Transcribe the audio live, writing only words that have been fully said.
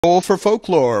Roll for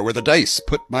Folklore, where the dice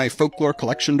put my folklore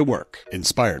collection to work.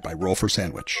 Inspired by Roll for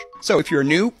Sandwich. So if you're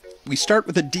new, we start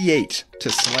with a D8 to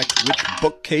select which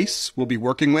bookcase we'll be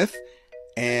working with.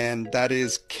 And that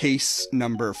is case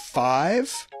number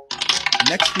 5.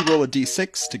 Next we roll a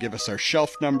D6 to give us our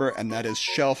shelf number, and that is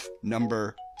shelf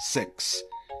number 6.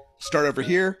 Start over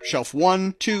here, shelf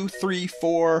 1, 2, 3,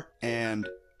 4, and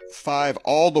 5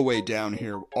 all the way down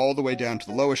here, all the way down to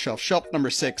the lowest shelf. Shelf number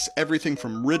 6, everything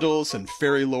from riddles and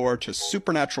fairy lore to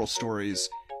supernatural stories,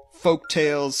 folk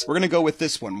tales. We're going to go with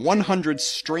this one, 100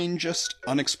 Strangest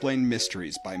Unexplained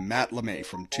Mysteries by Matt LeMay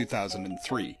from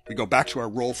 2003. We go back to our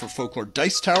Roll for Folklore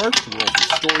dice tower to roll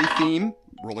for story theme,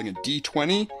 rolling a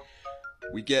D20.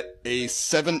 We get a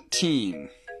 17.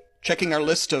 Checking our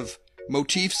list of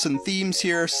motifs and themes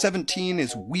here, 17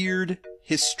 is weird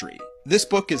history. This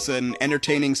book is an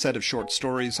entertaining set of short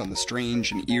stories on the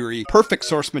strange and eerie, perfect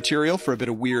source material for a bit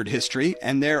of weird history,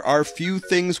 and there are few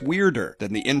things weirder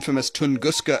than the infamous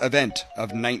Tunguska event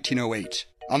of 1908.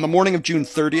 On the morning of June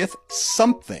 30th,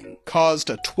 something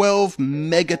caused a 12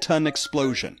 megaton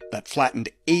explosion that flattened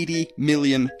 80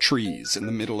 million trees in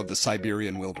the middle of the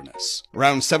Siberian wilderness.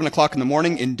 Around 7 o'clock in the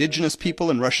morning, indigenous people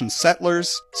and Russian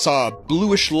settlers saw a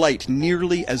bluish light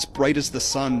nearly as bright as the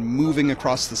sun moving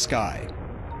across the sky.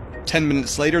 10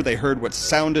 minutes later, they heard what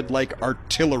sounded like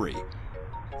artillery.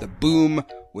 The boom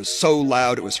was so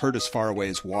loud it was heard as far away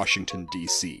as Washington,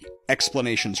 D.C.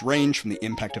 Explanations range from the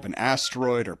impact of an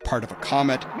asteroid or part of a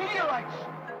comet,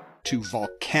 to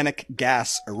volcanic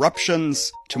gas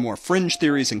eruptions, to more fringe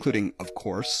theories including, of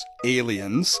course,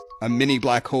 aliens, a mini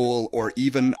black hole, or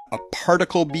even a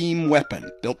particle beam weapon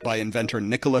built by inventor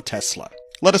Nikola Tesla.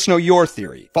 Let us know your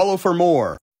theory. Follow for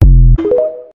more.